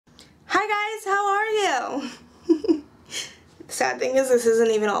Hi guys, how are you? Sad thing is this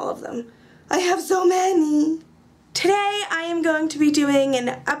isn't even all of them. I have so many. Today I am going to be doing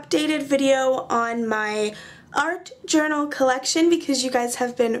an updated video on my art journal collection because you guys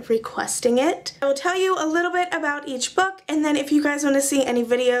have been requesting it. I will tell you a little bit about each book, and then if you guys want to see any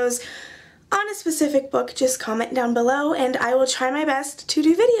videos on a specific book, just comment down below and I will try my best to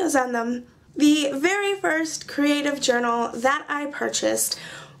do videos on them. The very first creative journal that I purchased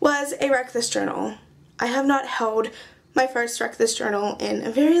was a Wreck This journal. I have not held my first Wreck This journal in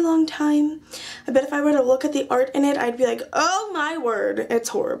a very long time. I bet if I were to look at the art in it, I'd be like, oh my word, it's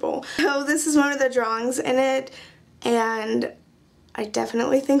horrible. So this is one of the drawings in it, and I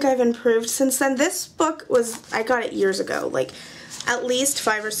definitely think I've improved since then. This book I got it years ago, like at least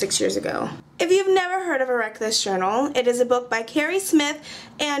 5 or 6 years ago. If you've never heard of a Wreck This journal, it is a book by Carrie Smith,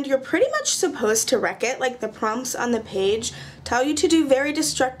 and you're pretty much supposed to wreck it. Like, the prompts on the page tell you to do very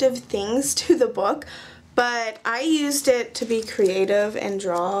destructive things to the book, but I used it to be creative and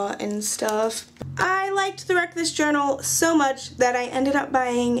draw and stuff. I liked the Wreck This journal so much that I ended up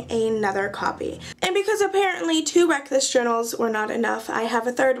buying another copy. And because apparently 2 Wreck This journals were not enough, I have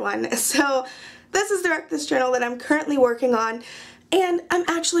a third one. So this is the Wreck This journal that I'm currently working on, and I'm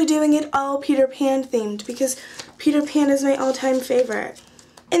actually doing it all Peter Pan themed because Peter Pan is my all-time favorite.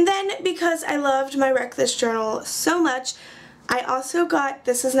 And then because I loved my Wreck This journal so much, I also got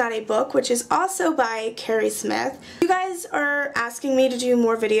This Is Not a Book, which is also by Carrie Smith. You guys are asking me to do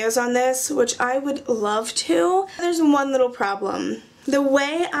more videos on this, which I would love to. There's one little problem. The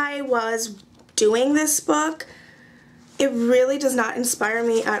way I was doing this book, it really does not inspire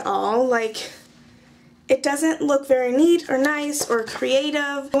me at all. Like, it doesn't look very neat or nice or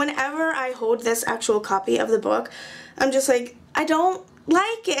creative. Whenever I hold this actual copy of the book, I'm just like, I don't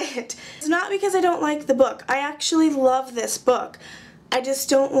like it. It's not because I don't like the book. I actually love this book. I just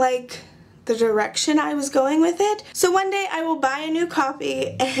don't like the direction I was going with it. So one day I will buy a new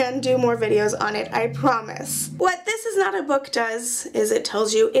copy and do more videos on it, I promise. What This Is Not a Book does is it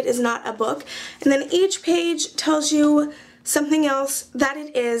tells you it is not a book, and then each page tells you something else that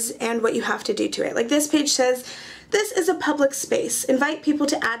it is and what you have to do to it. Like, this page says, this is a public space. Invite people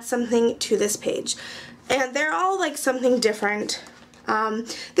to add something to this page. And they're all like something different.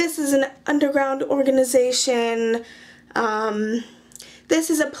 This is an underground organization. This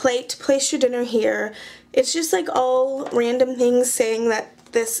is a plate. Place your dinner here. It's just like all random things saying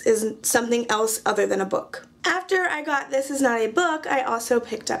that this is something else other than a book. After I got This Is Not a Book, I also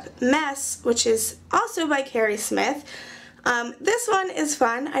picked up Mess, which is also by Carrie Smith. This one is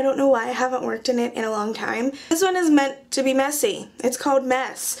fun. I don't know why I haven't worked in it in a long time. This one is meant to be messy. It's called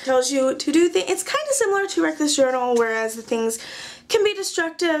Mess. It tells you to do things. It's kind of similar to Wreck This journal, whereas the things can be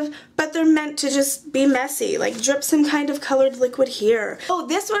destructive, but they're meant to just be messy. Like, drip some kind of colored liquid here. Oh,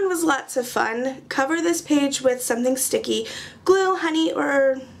 this one was lots of fun. Cover this page with something sticky, glue, honey,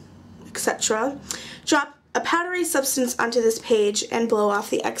 or etc. Drop a powdery substance onto this page and blow off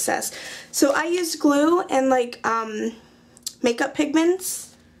the excess. So I used glue and like makeup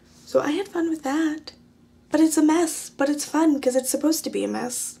pigments, so I had fun with that. But it's a mess, but it's fun because it's supposed to be a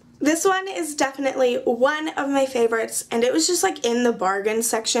mess. This one is definitely one of my favorites, and it was just like in the bargain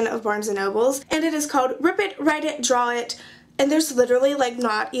section of Barnes & Noble's, and it is called Rip It, Write It, Draw It, and there's literally like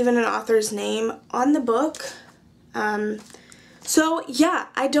not even an author's name on the book. So yeah,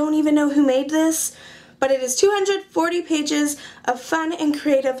 I don't even know who made this, but it is 240 pages of fun and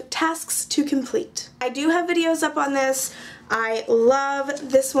creative tasks to complete. I do have videos up on this. I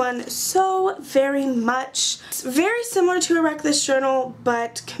love this one so very much. It's very similar to a Wreck This journal,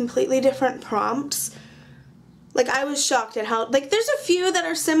 but completely different prompts. Like, I was shocked at how, like, there's a few that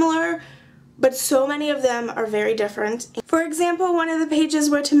are similar, but so many of them are very different. For example, one of the pages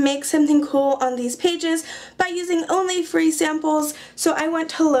were to make something cool on these pages by using only free samples. So I went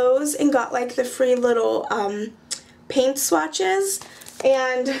to Lowe's and got like the free little paint swatches,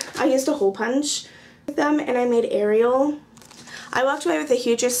 and I used a hole punch with them, and I made Ariel. I walked away with the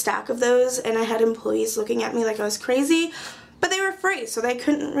hugest stack of those, and I had employees looking at me like I was crazy, but they were free, so they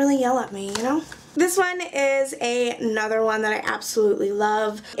couldn't really yell at me, you know? This one is another one that I absolutely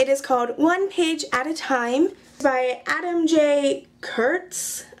love. It is called One Page at a Time by Adam J.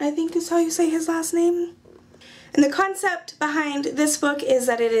 Kurtz, I think is how you say his last name. And the concept behind this book is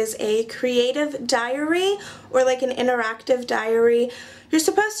that it is a creative diary, or like an interactive diary. You're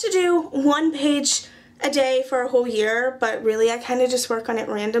supposed to do 1 page a day for a whole year, but really I kind of just work on it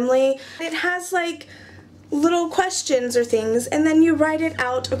randomly. It has like little questions or things, and then you write it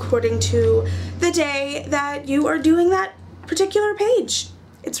out according to the day that you are doing that particular page.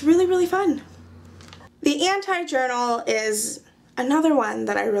 It's really, really fun. The anti-journal is another one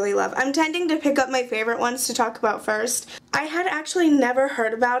that I really love. I'm tending to pick up my favorite ones to talk about first. I had actually never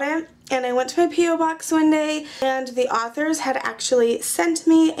heard about it, and I went to my P.O. box one day, and the authors had actually sent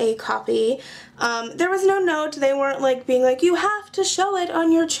me a copy. There was no note. They weren't like being like, you have to show it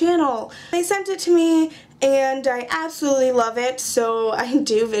on your channel. They sent it to me, and I absolutely love it, so I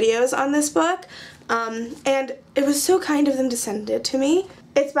do videos on this book. And it was so kind of them to send it to me.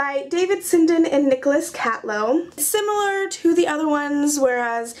 It's by David Sinden and Nicholas Catlow. It's similar to the other ones,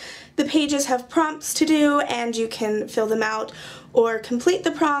 whereas the pages have prompts to do and you can fill them out or complete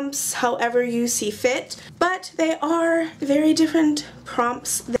the prompts however you see fit, but they are very different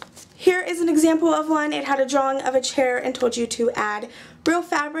prompts. Here is an example of one. It had a drawing of a chair and told you to add real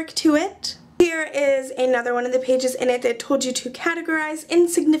fabric to it. Here is another one of the pages in it that told you to categorize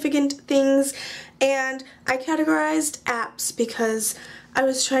insignificant things, and I categorized apps because I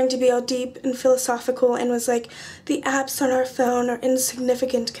was trying to be all deep and philosophical and was like, the apps on our phone are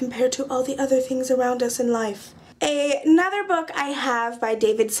insignificant compared to all the other things around us in life. Another book I have by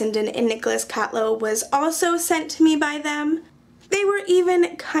David Sinden and Nicholas Catlow was also sent to me by them. They were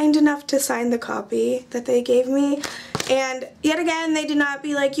even kind enough to sign the copy that they gave me, and yet again they did not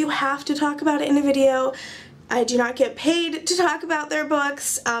be like, you have to talk about it in a video. I do not get paid to talk about their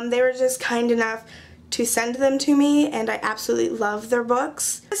books. They were just kind enough to send them to me, and I absolutely love their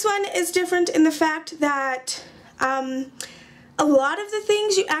books. This one is different in the fact that a lot of the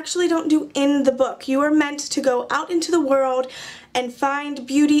things you actually don't do in the book. You are meant to go out into the world and find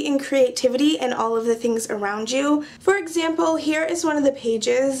beauty and creativity in all of the things around you. For example, here is one of the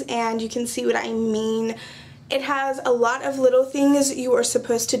pages, and you can see what I mean. It has a lot of little things you are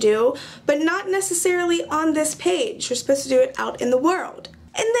supposed to do, but not necessarily on this page. You're supposed to do it out in the world.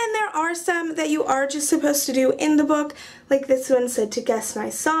 And then there are some that you are just supposed to do in the book, like this one said to guess my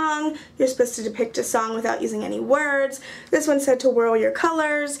song. You're supposed to depict a song without using any words. This one said to whirl your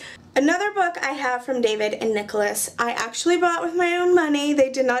colors. Another book I have from David and Nicholas, I actually bought with my own money. They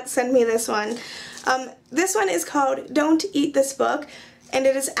did not send me this one. This one is called Don't Eat This Book, and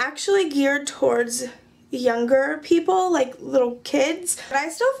it is actually geared towards younger people, like little kids, but I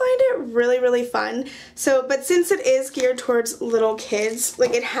still find it really, really fun. So, but since it is geared towards little kids,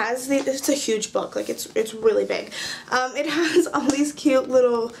 like it has it's a huge book, like it's really big. It has all these cute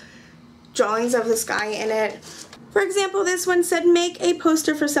little drawings of the sky in it. For example, this one said, make a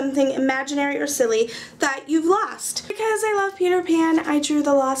poster for something imaginary or silly that you've lost. Because I love Peter Pan, I drew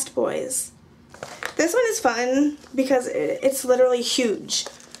the Lost Boys. This one is fun because it's literally huge.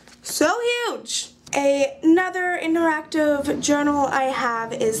 So huge! Another interactive journal I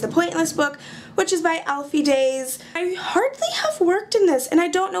have is The Pointless Book, which is by Alfie Days. I hardly have worked in this, and I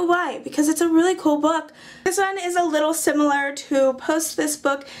don't know why, because it's a really cool book. This one is a little similar to Post This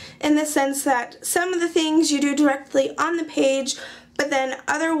Book in the sense that some of the things you do directly on the page, but then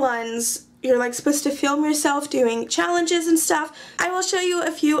other ones you're like supposed to film yourself doing challenges and stuff. I will show you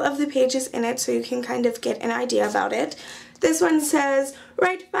a few of the pages in it so you can kind of get an idea about it. This one says,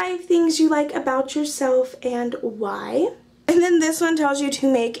 write 5 things you like about yourself and why. And then this one tells you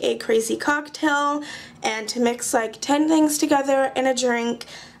to make a crazy cocktail and to mix like 10 things together in a drink.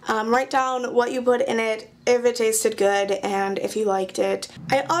 Write down what you put in it, if it tasted good, and if you liked it.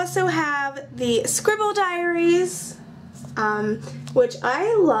 I also have the Scribble Diaries, which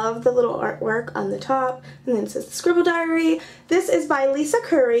I love the little artwork on the top, and then it says Scribble Diary. This is by Lisa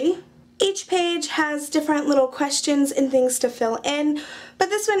Curry. Each page has different little questions and things to fill in, but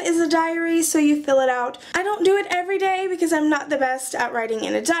this one is a diary, so you fill it out. I don't do it every day because I'm not the best at writing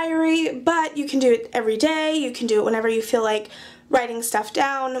in a diary, but you can do it every day. You can do it whenever you feel like writing stuff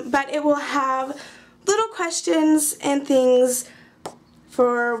down, but it will have little questions and things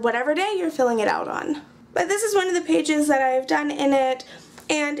for whatever day you're filling it out on. But this is one of the pages that I've done in it,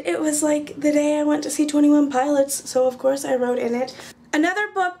 and it was like the day I went to see 21 Pilots, so of course I wrote in it. Another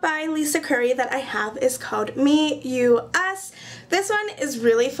book by Lisa Curry that I have is called Me, You, Us. This one is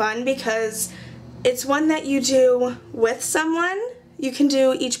really fun because it's one that you do with someone. You can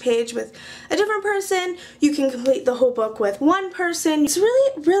do each page with a different person. You can complete the whole book with one person. It's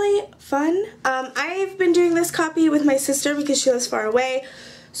really, really fun. I've been doing this copy with my sister because she lives far away.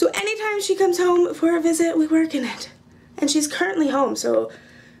 So anytime she comes home for a visit, we work in it. And she's currently home, so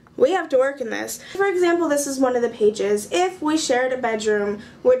we have to work in this. For example, this is one of the pages. If we shared a bedroom,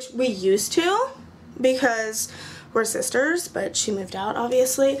 which we used to because we're sisters, but she moved out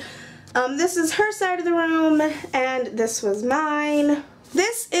obviously. This is her side of the room, and this was mine.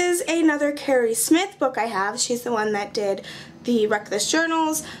 This is another Carrie Smith book I have. She's the one that did the Wreck This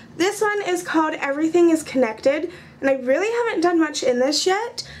journals. This one is called Everything is Connected, and I really haven't done much in this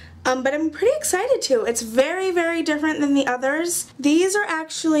yet. But I'm pretty excited to. It's very, very different than the others. These are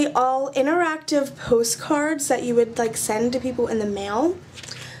actually all interactive postcards that you would like send to people in the mail.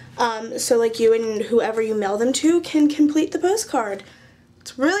 So like you and whoever you mail them to can complete the postcard.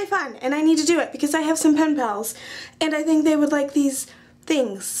 It's really fun, and I need to do it because I have some pen pals, and I think they would like these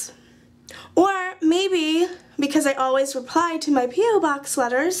things. Or maybe, because I always reply to my P.O. Box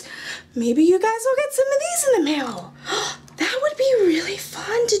letters, maybe you guys will get some of these in the mail. That would be really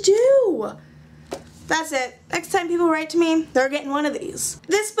fun to do. That's it. Next time people write to me, they're getting one of these.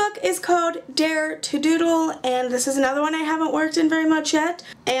 This book is called Dare to Doodle, and this is another one I haven't worked in very much yet.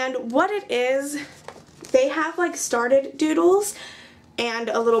 And what it is, they have like started doodles and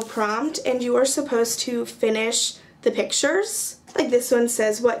a little prompt, and you are supposed to finish the pictures. Like this one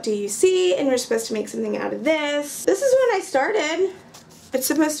says, what do you see? And you're supposed to make something out of this. This is when I started. It's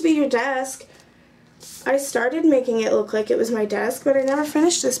supposed to be your desk. I started making it look like it was my desk, but I never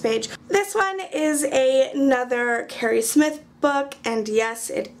finished this page. This one is another Carrie Smith book, and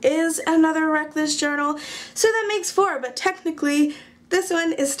yes, it is another Reckless journal. So that makes 4, but technically this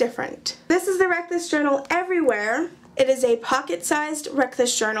one is different. This is the Reckless Journal Everywhere. It is a pocket-sized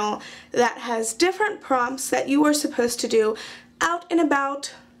Reckless journal that has different prompts that you are supposed to do out and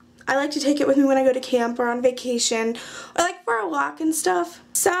about. I like to take it with me when I go to camp or on vacation or like for a walk and stuff.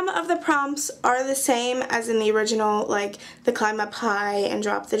 Some of the prompts are the same as in the original, like the climb up high and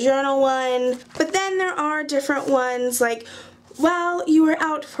drop the journal one. But then there are different ones like, while you are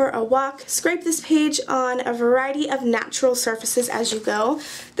out for a walk, scrape this page on a variety of natural surfaces as you go.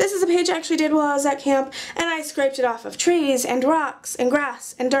 This is a page I actually did while I was at camp, and I scraped it off of trees and rocks and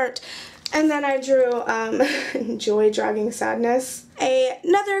grass and dirt. And then I drew Joy Dragging Sadness.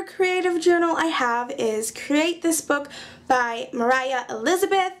 Another creative journal I have is Create This Book by Mariah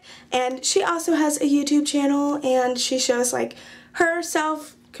Elizabeth, and she also has a YouTube channel, and she shows like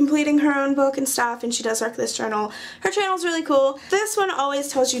herself completing her own book and stuff, and she does Reckless journal. Her channel's really cool. This one always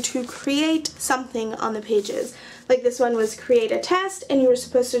tells you to create something on the pages. Like this one was create a test, and you were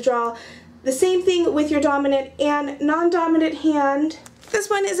supposed to draw the same thing with your dominant and non-dominant hand. This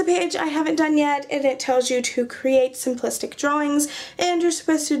one is a page I haven't done yet, and it tells you to create simplistic drawings, and you're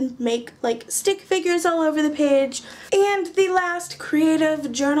supposed to make like stick figures all over the page. And the last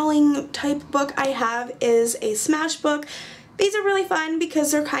creative journaling type book I have is a Smash book. These are really fun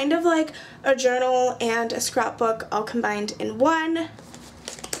because they're kind of like a journal and a scrapbook all combined in one.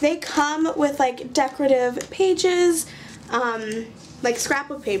 They come with like decorative pages, like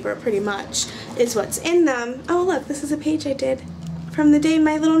scrapbook paper pretty much is what's in them. Oh look, this is a page I did from the day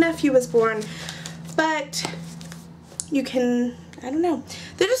my little nephew was born. But you can, I don't know,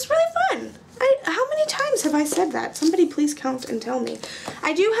 they're just really fun. How many times have I said that? Somebody please count and tell me.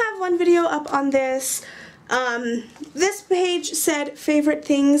 I do have one video up on this. This page said favorite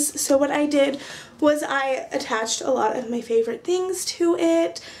things, so what I did was I attached a lot of my favorite things to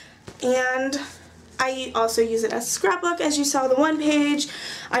it, and I also use it as a scrapbook, as you saw the one page.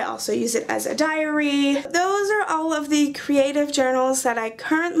 I also use it as a diary. Those are all of the creative journals that I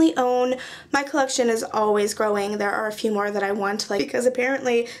currently own. My collection is always growing. There are a few more that I want, like, because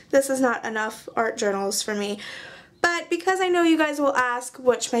apparently this is not enough art journals for me. But because I know you guys will ask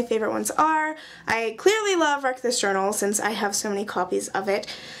which my favorite ones are, I clearly love Reckless Journal since I have so many copies of it.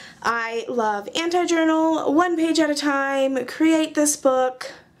 I love Anti-Journal, One Page at a Time, Create This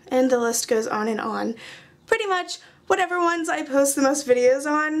Book, and the list goes on and on. Pretty much whatever ones I post the most videos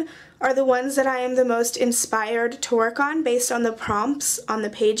on are the ones that I am the most inspired to work on based on the prompts on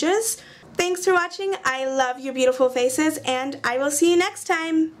the pages. Thanks for watching. I love your beautiful faces, and I will see you next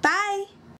time. Bye!